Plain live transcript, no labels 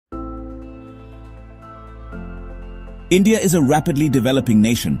India is a rapidly developing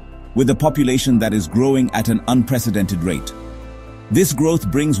nation, with a population that is growing at an unprecedented rate. This growth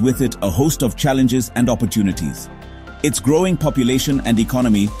brings with it a host of challenges and opportunities. Its growing population and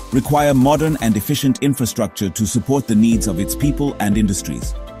economy require modern and efficient infrastructure to support the needs of its people and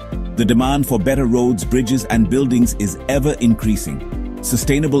industries. The demand for better roads, bridges, and buildings is ever increasing.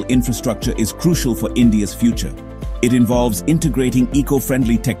 Sustainable infrastructure is crucial for India's future. It involves integrating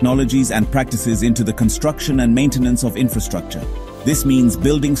eco-friendly technologies and practices into the construction and maintenance of infrastructure. This means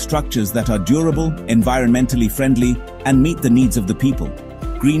building structures that are durable, environmentally friendly, and meet the needs of the people.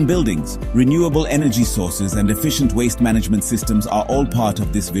 Green buildings, renewable energy sources, and efficient waste management systems are all part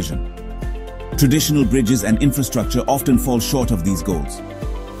of this vision. Traditional bridges and infrastructure often fall short of these goals.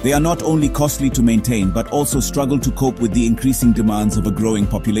 They are not only costly to maintain but also struggle to cope with the increasing demands of a growing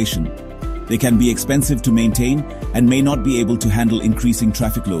population. They can be expensive to maintain and may not be able to handle increasing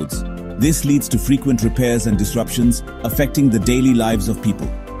traffic loads. This leads to frequent repairs and disruptions, affecting the daily lives of people.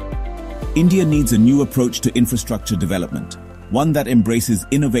 India needs a new approach to infrastructure development, one that embraces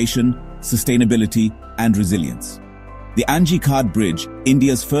innovation, sustainability, and resilience. The Anji Khad Bridge,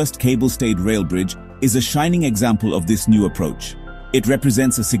 India's first cable-stayed rail bridge, is a shining example of this new approach. It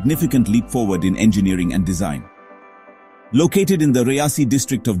represents a significant leap forward in engineering and design. Located in the Riyasi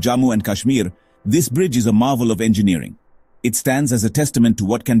district of Jammu and Kashmir, this bridge is a marvel of engineering. It stands as a testament to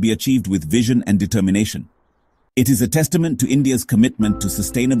what can be achieved with vision and determination. It is a testament to India's commitment to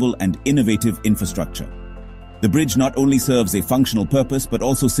sustainable and innovative infrastructure. The bridge not only serves a functional purpose but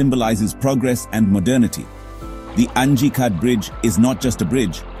also symbolizes progress and modernity. The Anji Khad Bridge is not just a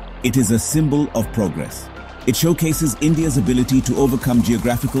bridge, it is a symbol of progress. It showcases India's ability to overcome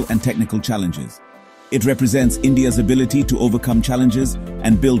geographical and technical challenges. It represents India's ability to overcome challenges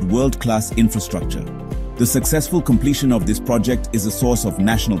and build world-class infrastructure. The successful completion of this project is a source of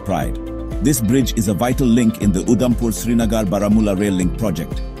national pride. This bridge is a vital link in the Udhampur-Srinagar-Baramulla rail link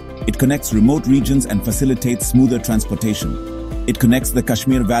project. It connects remote regions and facilitates smoother transportation. It connects the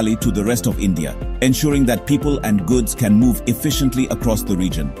Kashmir Valley to the rest of India, ensuring that people and goods can move efficiently across the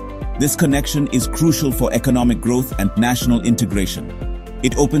region. This connection is crucial for economic growth and national integration.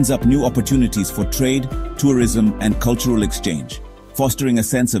 It opens up new opportunities for trade, tourism, and cultural exchange, fostering a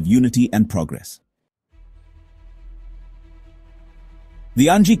sense of unity and progress. The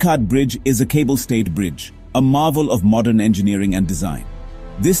Anji Khad Bridge is a cable-stayed bridge, a marvel of modern engineering and design.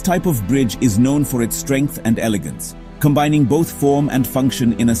 This type of bridge is known for its strength and elegance, combining both form and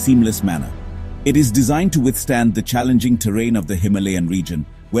function in a seamless manner. It is designed to withstand the challenging terrain of the Himalayan region,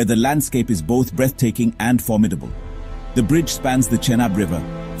 where the landscape is both breathtaking and formidable. The bridge spans the Chenab River,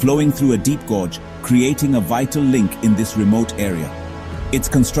 flowing through a deep gorge, creating a vital link in this remote area. Its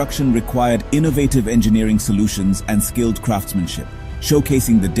construction required innovative engineering solutions and skilled craftsmanship,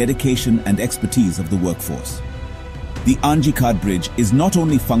 showcasing the dedication and expertise of the workforce. The Anji Khad Bridge is not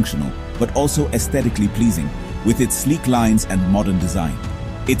only functional, but also aesthetically pleasing, with its sleek lines and modern design.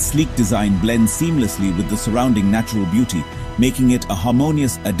 Its sleek design blends seamlessly with the surrounding natural beauty, making it a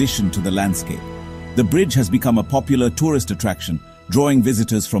harmonious addition to the landscape. The bridge has become a popular tourist attraction, drawing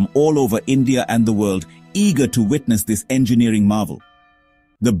visitors from all over India and the world, eager to witness this engineering marvel.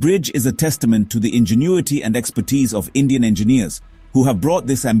 The bridge is a testament to the ingenuity and expertise of Indian engineers, who have brought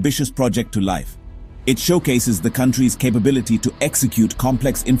this ambitious project to life. It showcases the country's capability to execute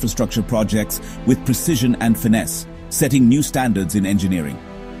complex infrastructure projects with precision and finesse, setting new standards in engineering.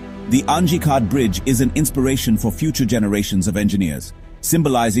 The Anji Khad Bridge is an inspiration for future generations of engineers,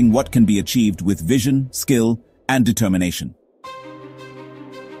 symbolizing what can be achieved with vision, skill, and determination.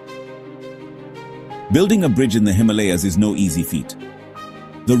 Building a bridge in the Himalayas is no easy feat.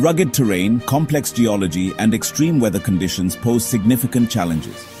 The rugged terrain, complex geology, and extreme weather conditions pose significant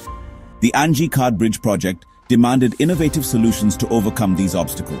challenges. The Anji Khad Bridge project demanded innovative solutions to overcome these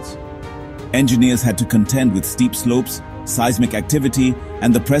obstacles. Engineers had to contend with steep slopes, seismic activity,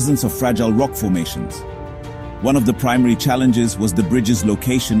 and the presence of fragile rock formations. One of the primary challenges was the bridge's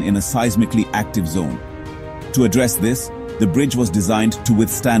location in a seismically active zone. To address this, the bridge was designed to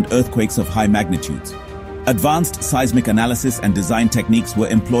withstand earthquakes of high magnitudes. Advanced seismic analysis and design techniques were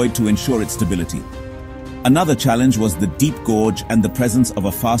employed to ensure its stability. Another challenge was the deep gorge and the presence of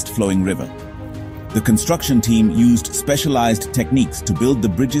a fast-flowing river. The construction team used specialized techniques to build the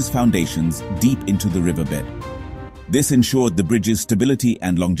bridge's foundations deep into the riverbed. This ensured the bridge's stability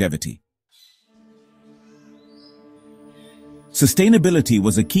and longevity. Sustainability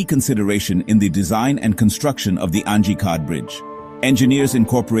was a key consideration in the design and construction of the Anji Khad Bridge. Engineers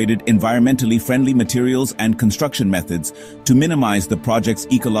incorporated environmentally friendly materials and construction methods to minimize the project's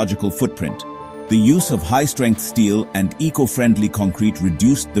ecological footprint. The use of high-strength steel and eco-friendly concrete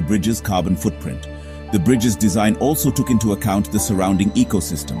reduced the bridge's carbon footprint, The bridge's design also took into account the surrounding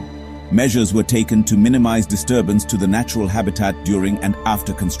ecosystem. Measures were taken to minimize disturbance to the natural habitat during and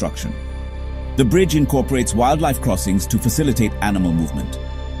after construction. The bridge incorporates wildlife crossings to facilitate animal movement.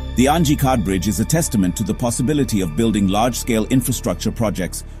 The Anji Khad Bridge is a testament to the possibility of building large-scale infrastructure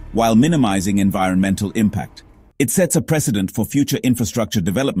projects while minimizing environmental impact. It sets a precedent for future infrastructure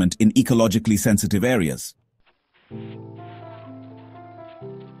development in ecologically sensitive areas.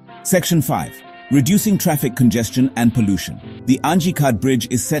 Section 5. Reducing traffic congestion and pollution. The Anji Khad Bridge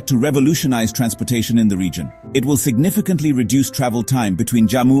is set to revolutionize transportation in the region. It will significantly reduce travel time between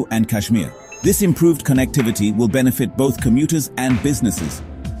Jammu and Kashmir. This improved connectivity will benefit both commuters and businesses,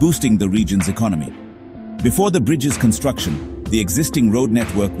 boosting the region's economy. Before the bridge's construction, the existing road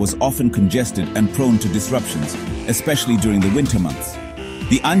network was often congested and prone to disruptions, especially during the winter months.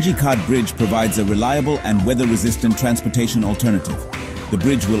 The Anji Khad Bridge provides a reliable and weather-resistant transportation alternative. The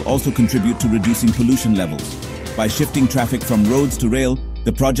bridge will also contribute to reducing pollution levels. By shifting traffic from roads to rail,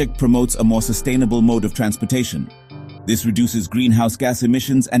 the project promotes a more sustainable mode of transportation. This reduces greenhouse gas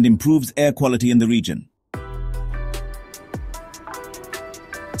emissions and improves air quality in the region.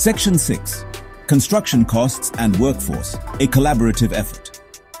 Section 6. Construction costs and workforce, a collaborative effort.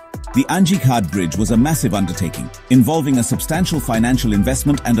 The Anji Khad Bridge was a massive undertaking, involving a substantial financial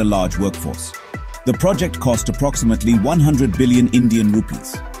investment and a large workforce. The project cost approximately 100 billion Indian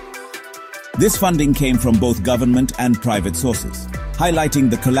rupees. This funding came from both government and private sources, highlighting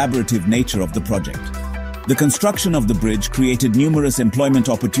the collaborative nature of the project. The construction of the bridge created numerous employment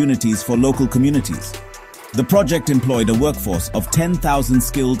opportunities for local communities. The project employed a workforce of 10,000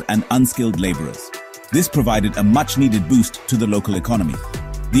 skilled and unskilled laborers. This provided a much-needed boost to the local economy.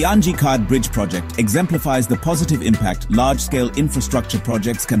 The Anji Khad Bridge project exemplifies the positive impact large-scale infrastructure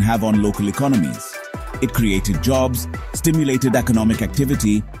projects can have on local economies. It created jobs, stimulated economic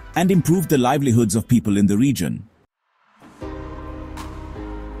activity, and improved the livelihoods of people in the region.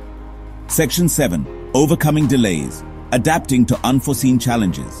 Section 7. Overcoming delays, adapting to unforeseen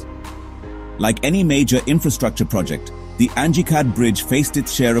challenges. Like any major infrastructure project, the Anji Khad Bridge faced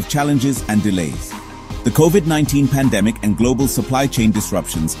its share of challenges and delays. The COVID-19 pandemic and global supply chain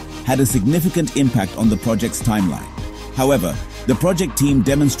disruptions had a significant impact on the project's timeline. However, the project team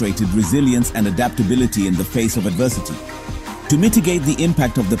demonstrated resilience and adaptability in the face of adversity. To mitigate the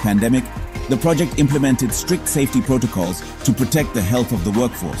impact of the pandemic, the project implemented strict safety protocols to protect the health of the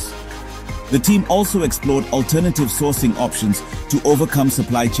workforce. The team also explored alternative sourcing options to overcome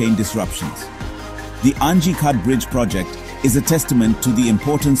supply chain disruptions. The Anji Khad Bridge project is a testament to the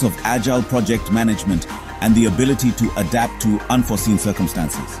importance of agile project management and the ability to adapt to unforeseen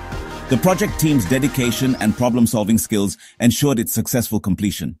circumstances. The project team's dedication and problem-solving skills ensured its successful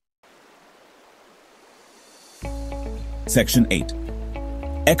completion. Section 8.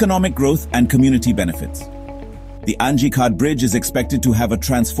 Economic growth and community benefits. The Anji Khad Bridge is expected to have a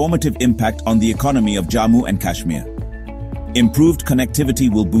transformative impact on the economy of Jammu and Kashmir. Improved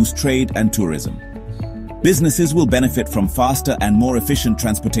connectivity will boost trade and tourism. Businesses will benefit from faster and more efficient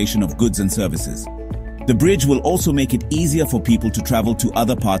transportation of goods and services. The bridge will also make it easier for people to travel to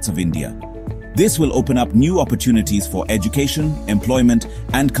other parts of India. This will open up new opportunities for education, employment,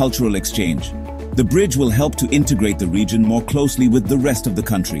 and cultural exchange. The bridge will help to integrate the region more closely with the rest of the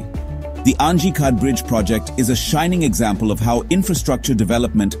country. The Anji Khad Bridge project is a shining example of how infrastructure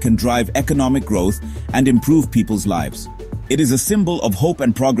development can drive economic growth and improve people's lives. It is a symbol of hope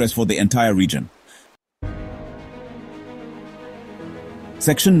and progress for the entire region.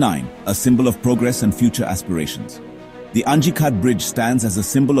 Section 9. A symbol of progress and future aspirations. The Anji Khad Bridge stands as a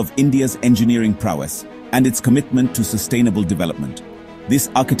symbol of India's engineering prowess and its commitment to sustainable development. This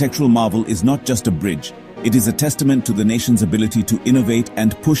architectural marvel is not just a bridge. It is a testament to the nation's ability to innovate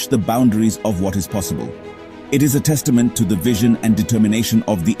and push the boundaries of what is possible. It is a testament to the vision and determination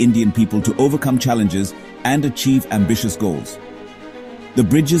of the Indian people to overcome challenges and achieve ambitious goals. The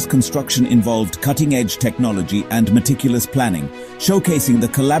bridge's construction involved cutting-edge technology and meticulous planning, showcasing the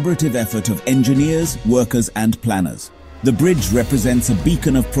collaborative effort of engineers, workers, and planners. The bridge represents a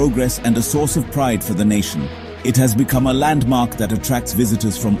beacon of progress and a source of pride for the nation. It has become a landmark that attracts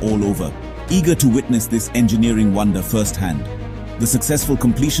visitors from all over, eager to witness this engineering wonder firsthand. The successful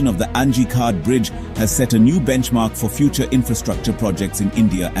completion of the Anji Khad Bridge has set a new benchmark for future infrastructure projects in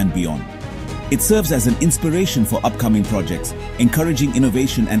India and beyond. It serves as an inspiration for upcoming projects, encouraging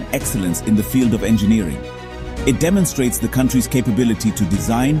innovation and excellence in the field of engineering. It demonstrates the country's capability to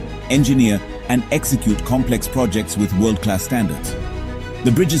design, engineer, and execute complex projects with world-class standards.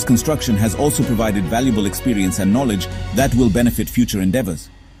 The bridge's construction has also provided valuable experience and knowledge that will benefit future endeavors.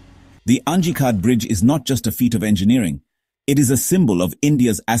 The Anji Khad Bridge is not just a feat of engineering. It is a symbol of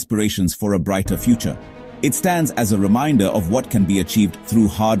India's aspirations for a brighter future. It stands as a reminder of what can be achieved through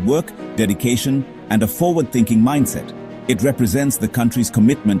hard work, dedication, and a forward-thinking mindset. It represents the country's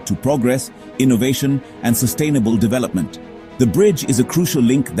commitment to progress, innovation, and sustainable development. The bridge is a crucial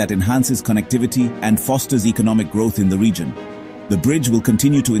link that enhances connectivity and fosters economic growth in the region. The bridge will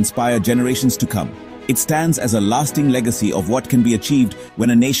continue to inspire generations to come. It stands as a lasting legacy of what can be achieved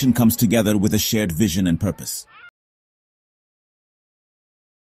when a nation comes together with a shared vision and purpose.